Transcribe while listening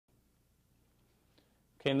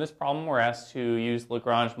Okay, in this problem, we're asked to use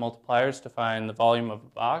Lagrange multipliers to find the volume of a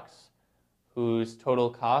box whose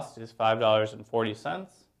total cost is $5.40,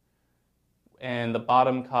 and the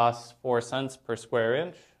bottom costs 4 cents per square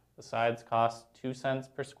inch, the sides cost 2 cents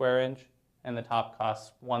per square inch, and the top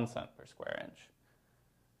costs 1 cent per square inch.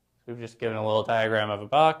 So we've just given a little diagram of a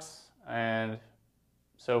box, and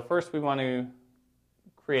so first we want to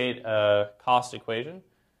create a cost equation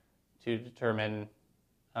to determine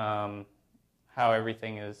how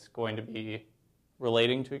everything is going to be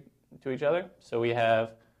relating to each other. So we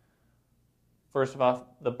have, first of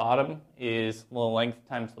all, the bottom is the length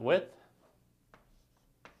times the width.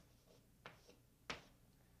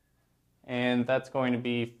 And that's going to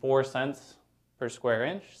be 4 cents per square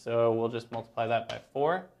inch. So we'll just multiply that by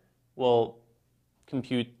 4. We'll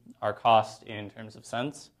compute our cost in terms of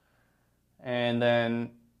cents. And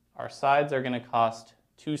then our sides are going to cost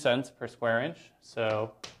 2 cents per square inch.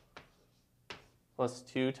 So plus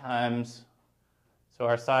 2 times, so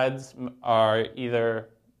our sides are either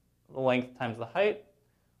the length times the height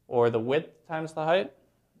or the width times the height.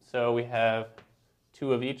 So we have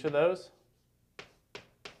 2 of each of those.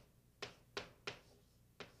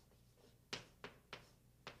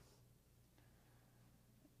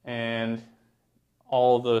 And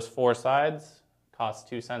all of those 4 sides cost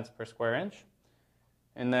 2 cents per square inch.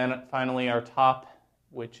 And then finally our top,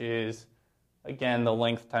 which is again the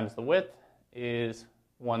length times the width, is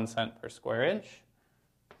 1 cent per square inch.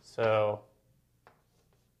 So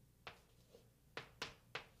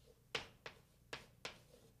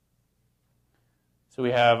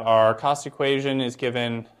we have our cost equation is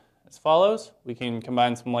given as follows. We can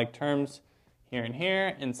combine some like terms here and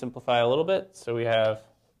here and simplify a little bit. So we have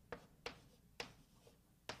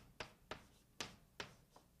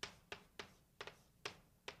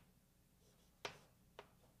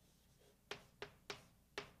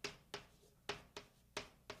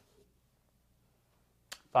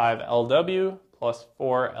 $5LW plus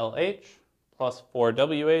 4LH plus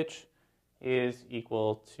 4WH is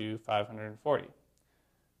equal to 540.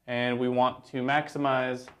 And we want to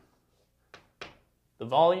maximize the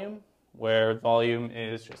volume, where volume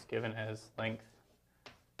is just given as length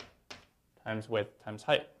times width times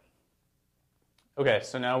height. Okay,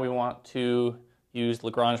 so now we want to use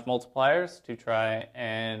Lagrange multipliers to try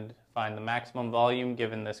and find the maximum volume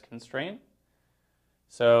given this constraint.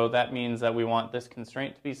 So that means that we want this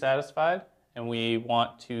constraint to be satisfied, and we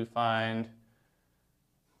want to find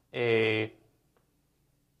a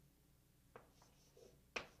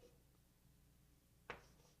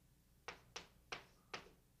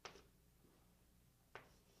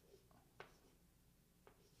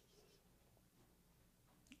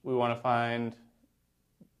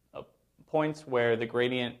points where the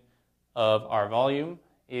gradient of our volume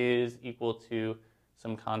is equal to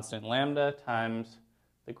some constant lambda times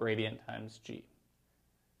the gradient times g.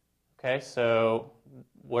 Okay, so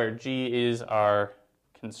where g is our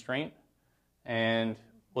constraint, and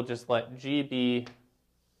we'll just let g be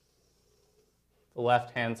the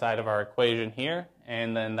left-hand side of our equation here,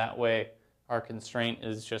 and then that way our constraint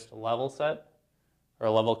is just a level set, or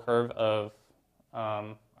a level curve of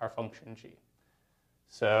our function g.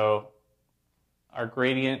 So our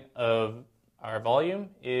gradient of our volume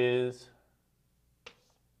is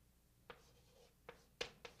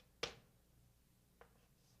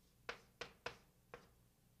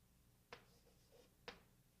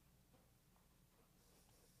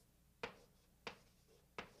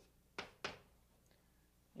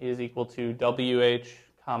equal to WH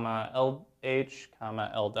comma LH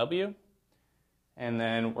comma LW. And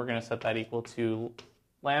then we're going to set that equal to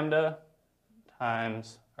lambda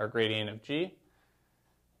times our gradient of G,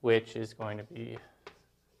 which is going to be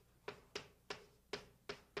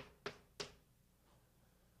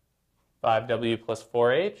 $5W plus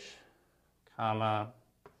 4H, comma,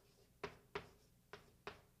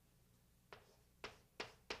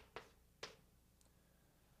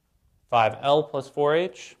 $5L plus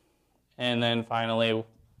 4H, and then finally we'll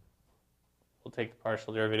take the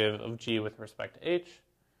partial derivative of G with respect to H.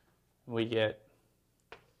 We get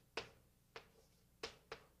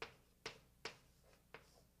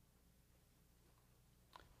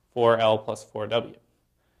 $4L plus 4W.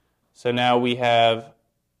 So now we have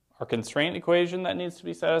our constraint equation that needs to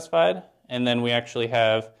be satisfied, and then we actually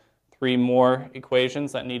have 3 more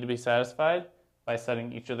equations that need to be satisfied by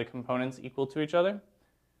setting each of the components equal to each other.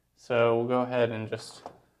 So we'll go ahead and just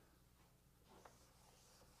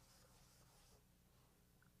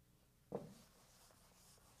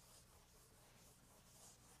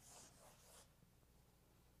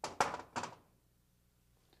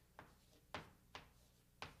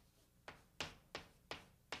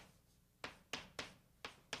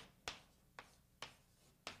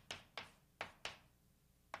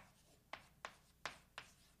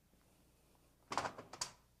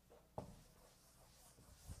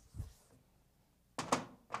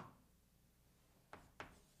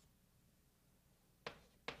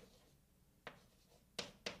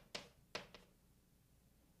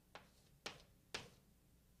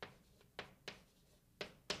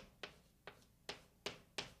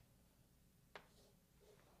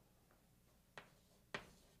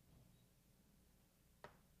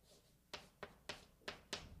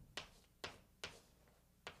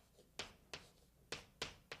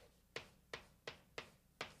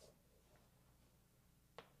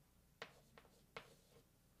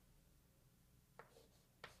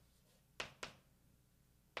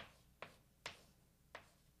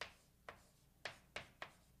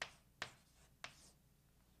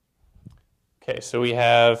Okay, so we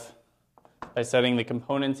have, by setting the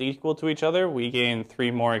components equal to each other, we gain 3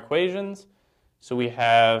 more equations. So we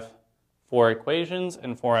have 4 equations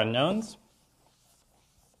and 4 unknowns.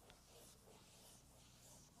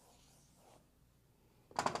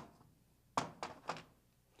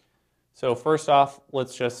 So first off,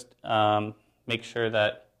 let's just make sure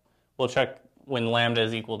that we'll check when lambda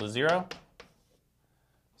is equal to 0.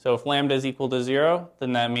 So if lambda is equal to 0,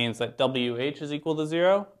 then that means that WH is equal to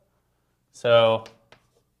 0. So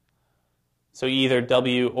either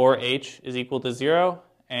W or H is equal to 0,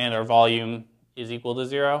 and our volume is equal to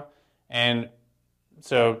 0. And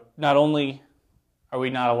so not only are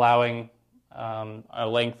we not allowing our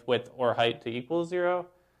length, width, or height to equal 0,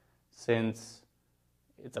 since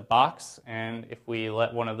it's a box, and if we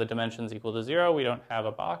let one of the dimensions equal to 0, we don't have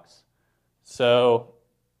a box. So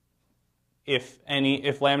if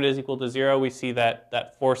lambda is equal to 0, we see that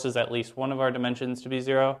that forces at least one of our dimensions to be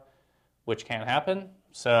 0, which can't happen.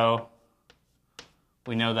 So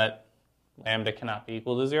we know that lambda cannot be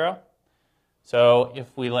equal to 0. So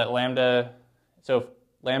if we let lambda, so if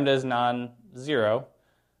lambda is non-zero,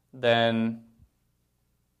 then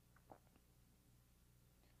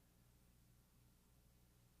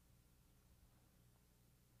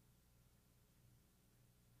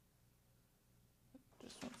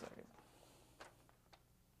just 1 second.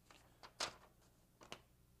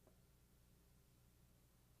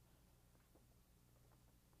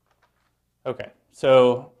 Okay,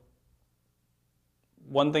 so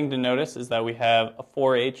one thing to notice is that we have a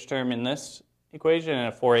 4h term in this equation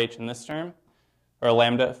and a 4h in this term, or a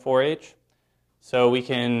lambda 4h. So we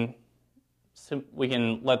can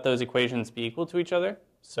let those equations be equal to each other.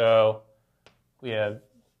 So we have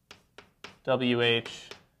WH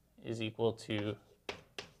is equal to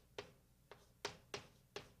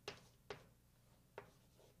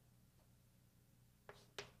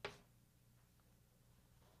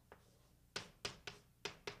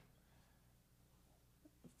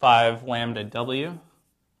five lambda W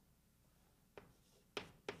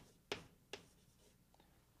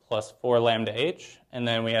plus 4 lambda H, and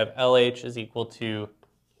then we have LH is equal to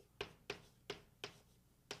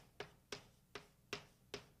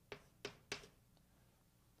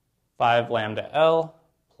five lambda L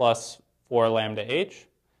plus 4 lambda H.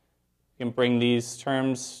 You can bring these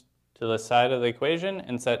terms to the side of the equation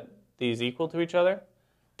and set these equal to each other.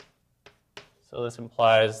 So this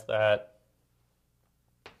implies that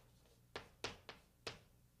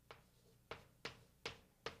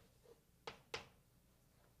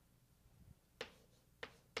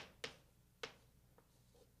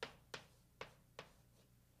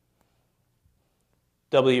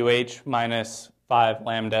WH minus 5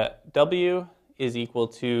 lambda W is equal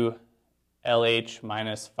to LH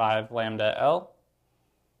minus 5 lambda L.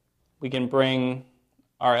 We can bring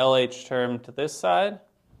our LH term to this side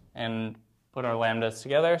and put our lambdas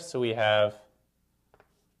together. So we have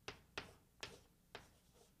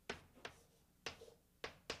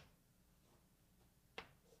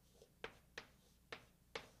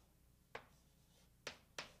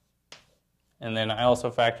and then I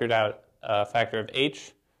also factored out a factor of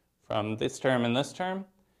H from this term and this term,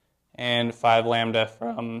 and 5 lambda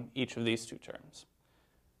from each of these two terms.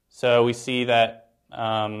 So we see that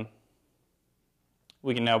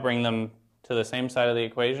we can now bring them to the same side of the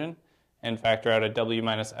equation and factor out a W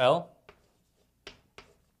minus L.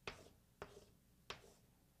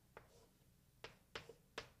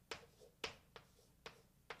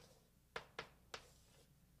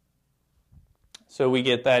 So we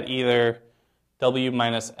get that either W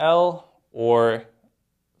minus L or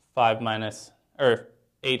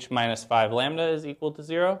H minus 5 lambda is equal to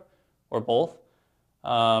 0, or both.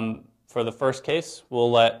 For the first case, we'll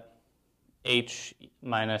let H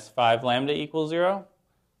minus 5 lambda equal 0.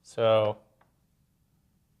 So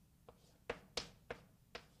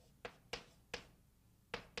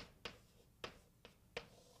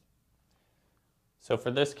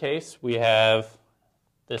for this case, we have,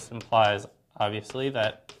 this implies obviously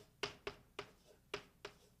that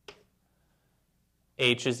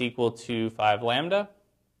H is equal to 5 lambda.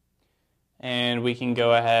 And we can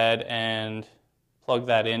go ahead and plug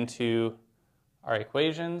that into our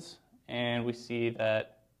equations. And we see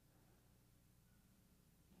that,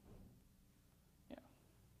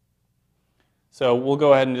 So we'll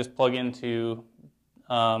go ahead and just plug into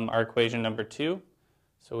our equation number 2.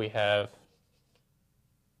 So we have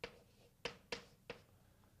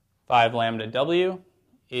 5 lambda W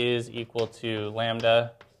is equal to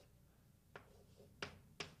lambda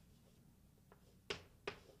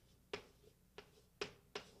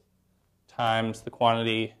times the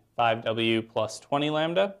quantity 5W plus 20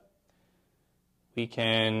 lambda. we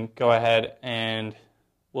can go ahead and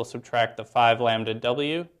we'll subtract the 5 lambda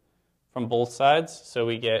w from both sides, so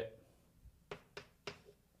we get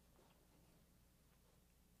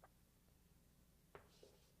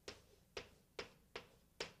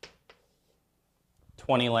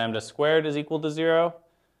lambda squared is equal to 0,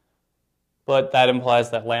 but that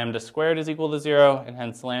implies that lambda squared is equal to 0, and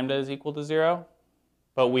hence lambda is equal to 0.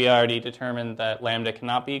 But we already determined that lambda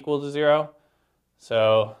cannot be equal to 0,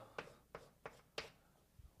 so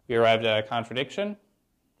we arrived at a contradiction.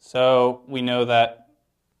 So we know that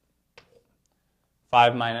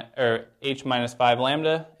h minus 5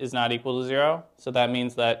 lambda is not equal to 0, so that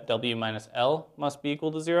means that w minus L must be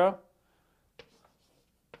equal to 0.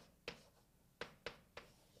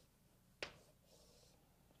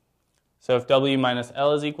 So if w minus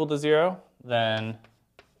L is equal to 0, then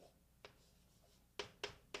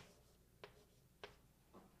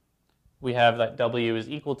we have that w is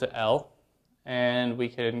equal to L, and we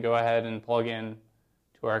can go ahead and plug in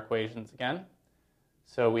to our equations again.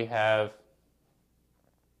 So we have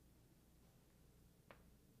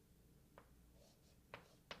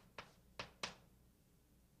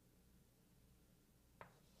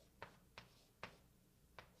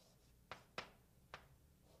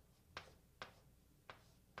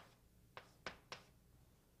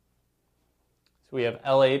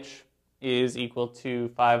LH is equal to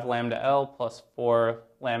 5 lambda L plus 4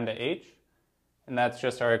 lambda H, and that's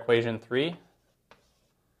just our equation 3.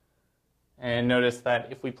 And notice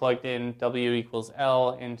that if we plugged in W equals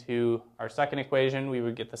L into our second equation, we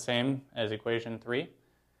would get the same as equation 3.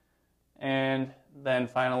 And then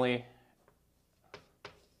finally,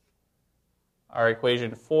 our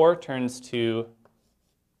equation 4 turns to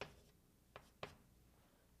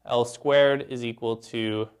L squared is equal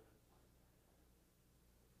to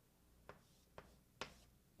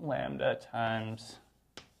lambda times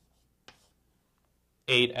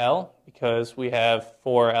 8L, because we have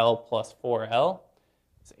 4L plus 4L.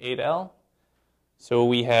 It's 8L. So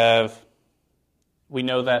we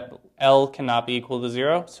know that L cannot be equal to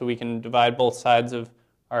 0, so we can divide both sides of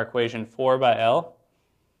our equation 4 by L.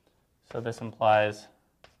 So this implies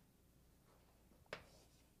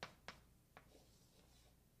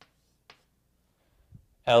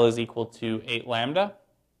L is equal to 8 lambda.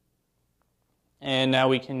 And now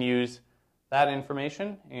we can use that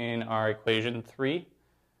information in our equation 3.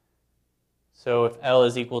 So if L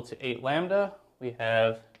is equal to 8 lambda, we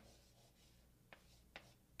have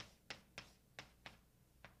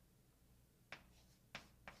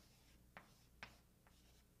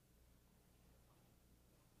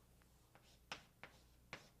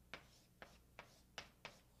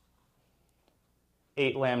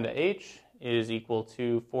lambda h is equal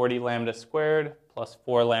to 40 lambda squared plus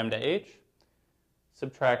 4 lambda h.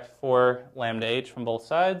 Subtract 4 lambda h from both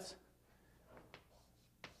sides.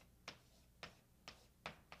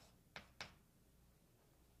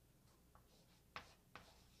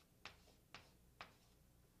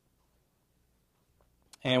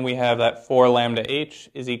 And we have that 4 lambda h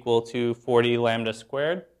is equal to 40 lambda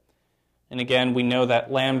squared. And again, we know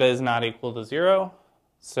that lambda is not equal to 0,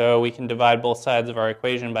 so we can divide both sides of our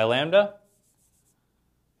equation by lambda.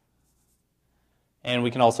 And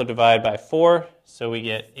we can also divide by 4, so we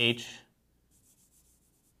get h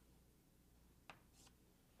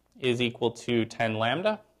is equal to 10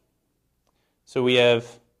 lambda. So we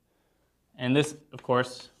have, and this, of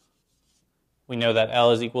course, we know that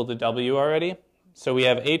L is equal to W already. So we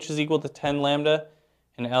have h is equal to 10 lambda,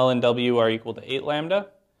 and L and W are equal to 8 lambda.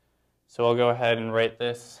 So I'll go ahead and write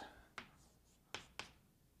this.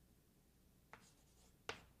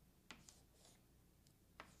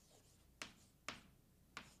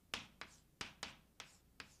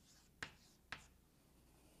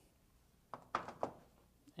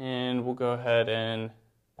 And we'll go ahead and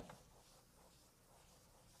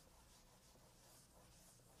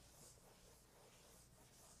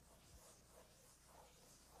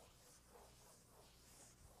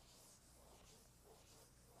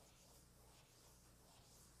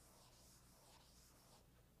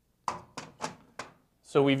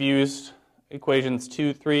so we've used equations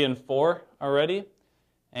 2, 3, and 4 already,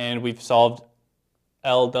 and we've solved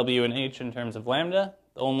L, W, and H in terms of lambda.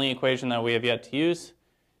 The only equation that we have yet to use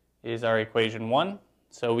is our equation 1.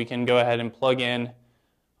 So we can go ahead and plug in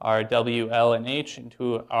our W, L, and H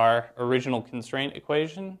into our original constraint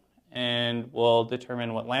equation, and we'll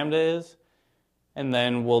determine what lambda is, and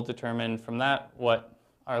then we'll determine from that what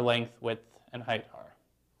our length, width, and height are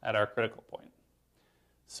at our critical point.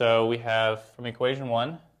 So we have from equation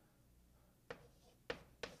 1,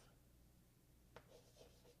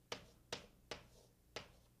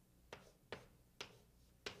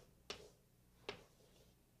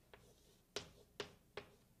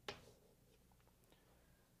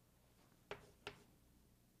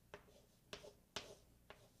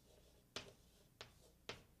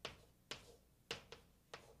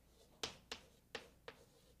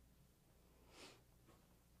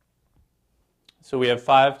 So we have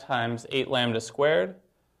 5 times 8 lambda squared,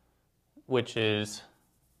 which is,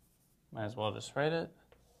 might as well just write it,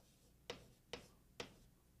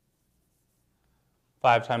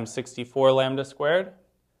 5 times 64 lambda squared,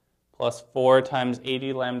 plus 4 times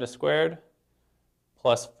 80 lambda squared,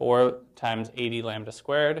 plus 4 times 80 lambda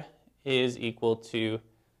squared is equal to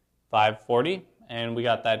 540. And we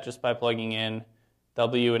got that just by plugging in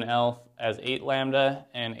W and L as 8 lambda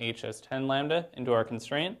and H as 10 lambda into our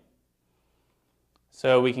constraint.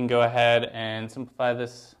 So we can go ahead and simplify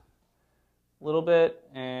this a little bit,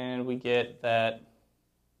 and we get that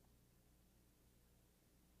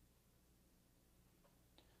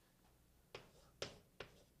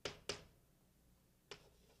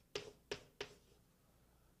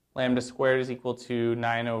lambda squared is equal to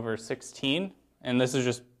 9 over 16. And this is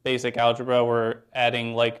just basic algebra. We're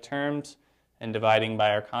adding like terms and dividing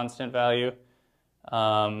by our constant value.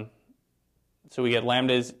 So we get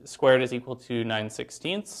lambda squared is equal to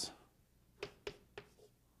 9/16.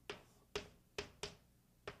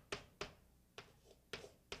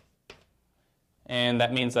 And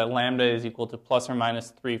that means that lambda is equal to plus or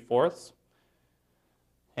minus 3/4.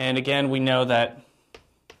 And again, we know that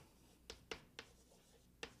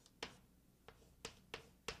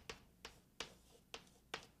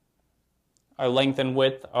our length and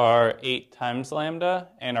width are 8 times lambda,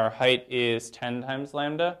 and our height is 10 times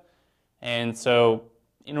lambda. And so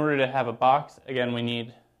in order to have a box, again, we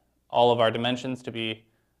need all of our dimensions to be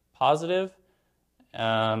positive.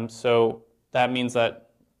 So that means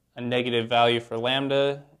that a negative value for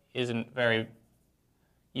lambda isn't very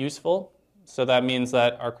useful. So that means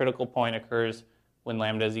that our critical point occurs when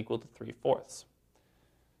lambda is equal to 3/4.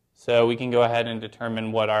 So we can go ahead and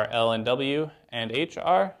determine what our L and W and H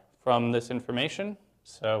are from this information.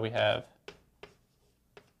 So we have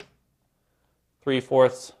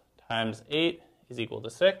 3/4 times 8 is equal to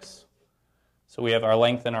 6. So we have our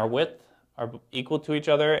length and our width are equal to each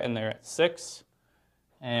other, and they're at 6.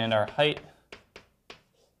 And our height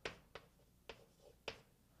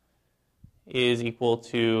is equal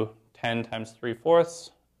to 10 times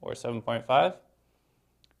 3/4, or 7.5.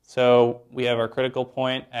 So we have our critical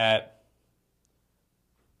point at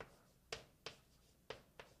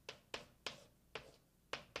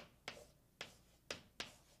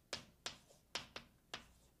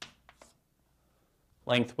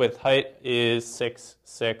length, width, height is 6,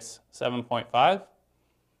 6, 7.5.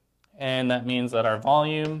 And that means that our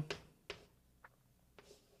volume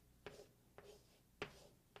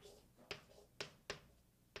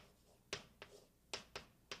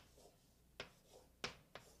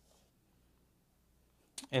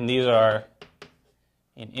and these are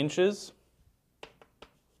in inches.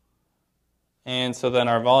 And so then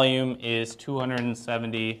our volume is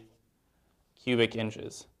 270 cubic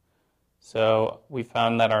inches. So we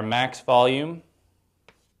found that our max volume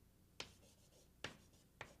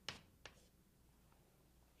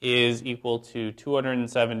is equal to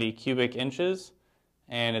 270 cubic inches,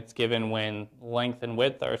 and it's given when length and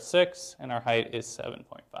width are 6 and our height is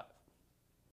 7.5.